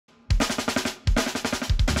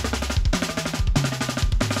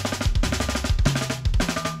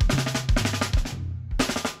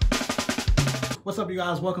What's up, you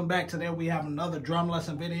guys? Welcome back. Today we have another drum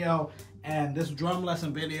lesson video, and this drum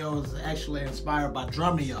lesson video is actually inspired by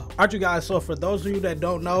DRUMEO. Alright, you guys, so for those of you that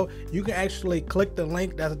don't know, you can actually click the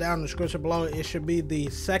link that's down in the description below. It should be the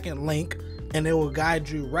second link, and it will guide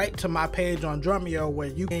you right to my page on DRUMEO, where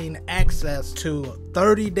you gain access to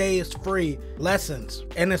 30 days free lessons.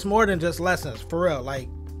 And it's more than just lessons, for real. Like,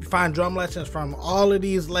 you find drum lessons from all of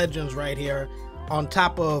these legends right here, on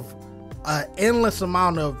top of an endless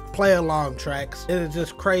amount of play-along tracks. It is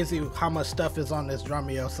just crazy how much stuff is on this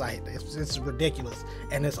DRUMEO site. It's ridiculous,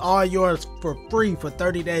 and it's all yours for free for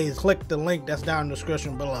 30 days. Click the link that's down in the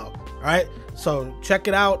description below. All right, so check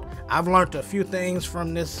it out. I've learned a few things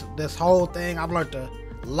from this whole thing. I've learned a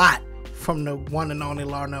lot from the one and only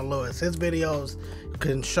Roland Lewis. His videos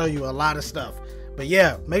can show you a lot of stuff. But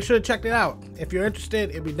yeah, make sure to check it out. If you're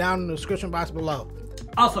interested, it'll be down in the description box below.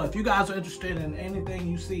 Also, if you guys are interested in anything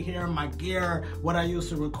you see here, my gear, what I use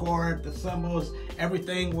to record, the cymbals,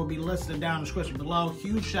 everything will be listed down in the description below.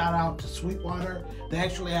 Huge shout out to Sweetwater. They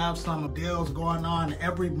actually have some deals going on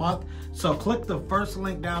every month. So click the first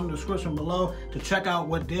link down in the description below to check out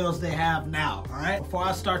what deals they have now. All right, before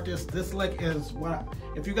I start this lick is what,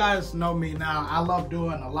 if you guys know me now, I love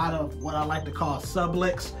doing a lot of what I like to call sub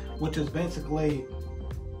licks, which is basically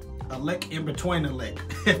a lick in between a lick,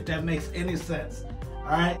 if that makes any sense.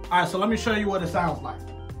 All right, so let me show you what it sounds like.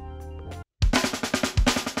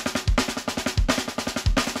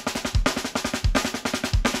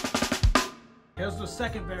 Here's the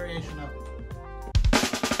second variation of it.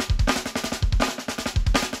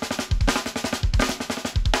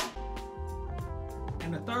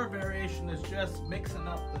 And the third variation is just mixing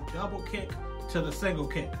up the double kick to the single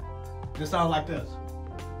kick. It sounds like this.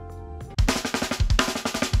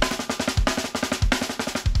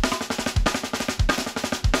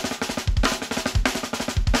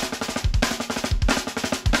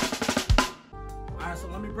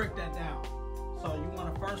 Break that down. So you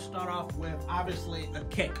want to first start off with obviously a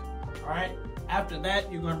kick. All right, after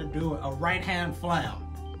that you're going to do a right hand flam.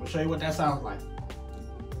 I'll show you what that sounds like.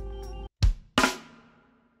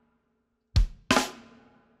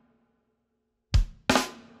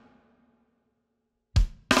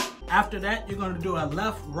 After that you're going to do a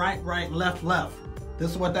left right right left left. This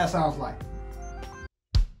is what that sounds like.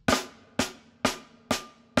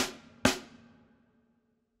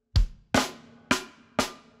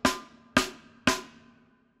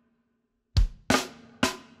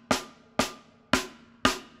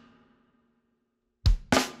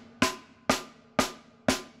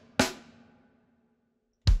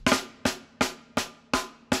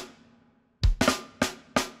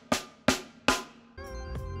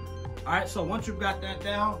 All right, so once you've got that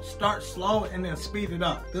down, start slow and then speed it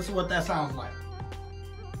up. This is what that sounds like.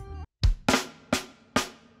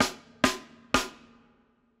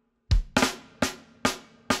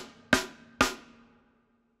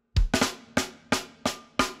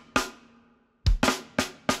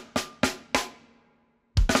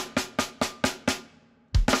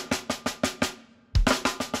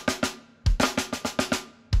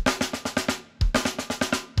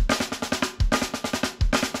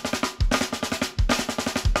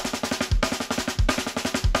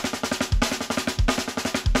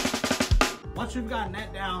 Once you've gotten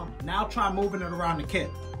that down, now try moving it around the kit.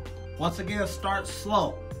 Once again, start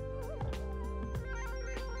slow.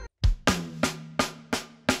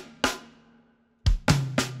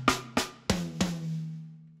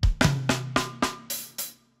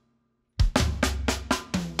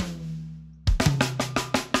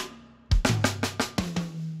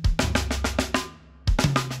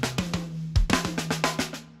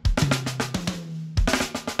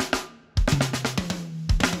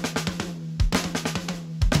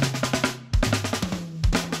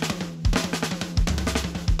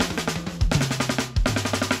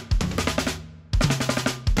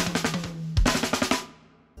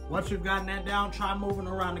 Once you've gotten that down, try moving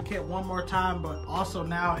around the kit one more time, but also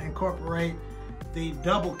now incorporate the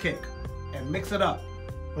double kick and mix it up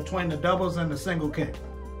between the doubles and the single kick.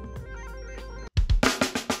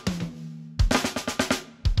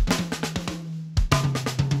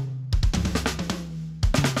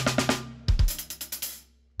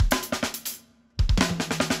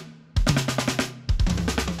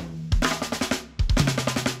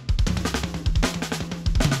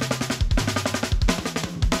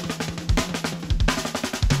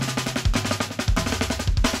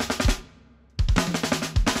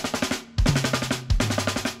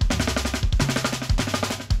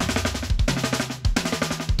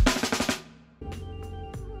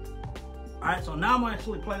 Alright, so now I'm gonna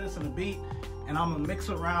actually play this in a beat, and I'm gonna mix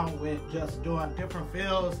around with just doing different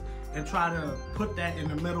fills and try to put that in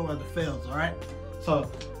the middle of the fills, alright? So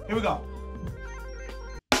here we go.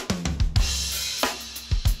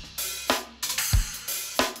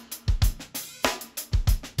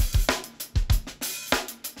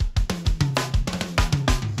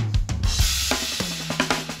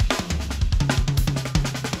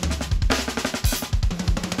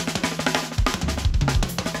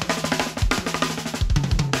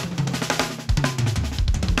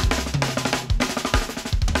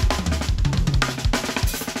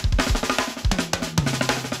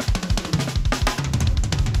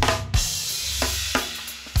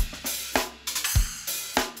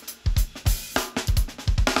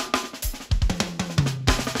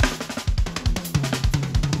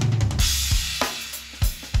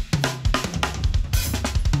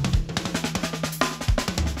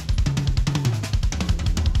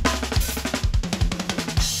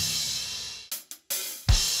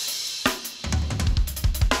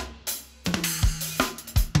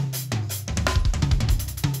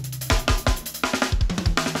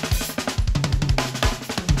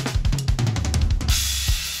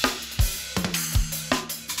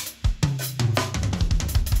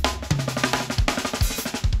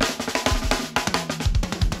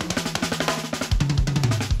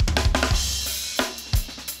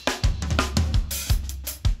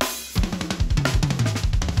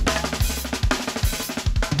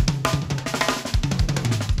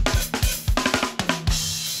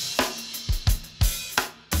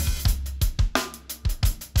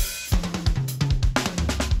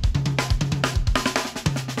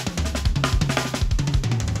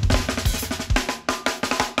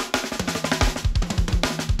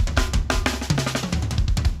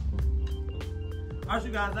 Alright,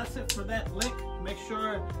 you guys, that's it for that lick. Make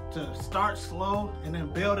sure to start slow and then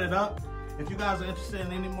build it up. If you guys are interested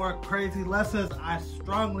in any more crazy lessons, I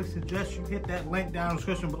strongly suggest you hit that link down in the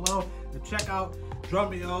description below to check out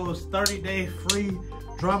DRUMEO's 30-day free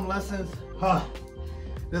drum lessons.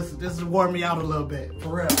 This is warming me out a little bit,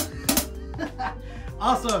 for real.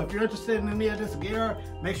 Also, if you're interested in any of this gear,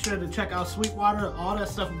 make sure to check out Sweetwater. All that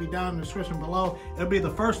stuff will be down in the description below. It'll be the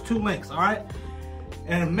first 2 links, all right?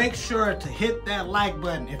 And make sure to hit that like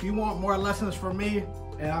button. If you want more lessons from me,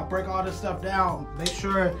 and I'll break all this stuff down, make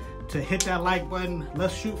sure to hit that like button.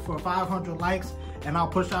 Let's shoot for 500 likes, and I'll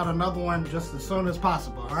push out another one just as soon as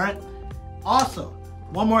possible, all right? Also,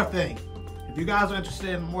 one more thing. If you guys are interested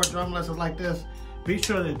in more drum lessons like this, be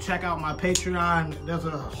sure to check out my Patreon. There's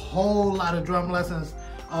a whole lot of drum lessons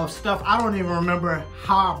of stuff. I don't even remember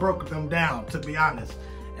how I broke them down, to be honest.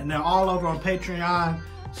 And they're all over on Patreon.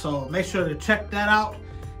 So make sure to check that out.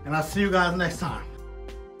 And I'll see you guys next time.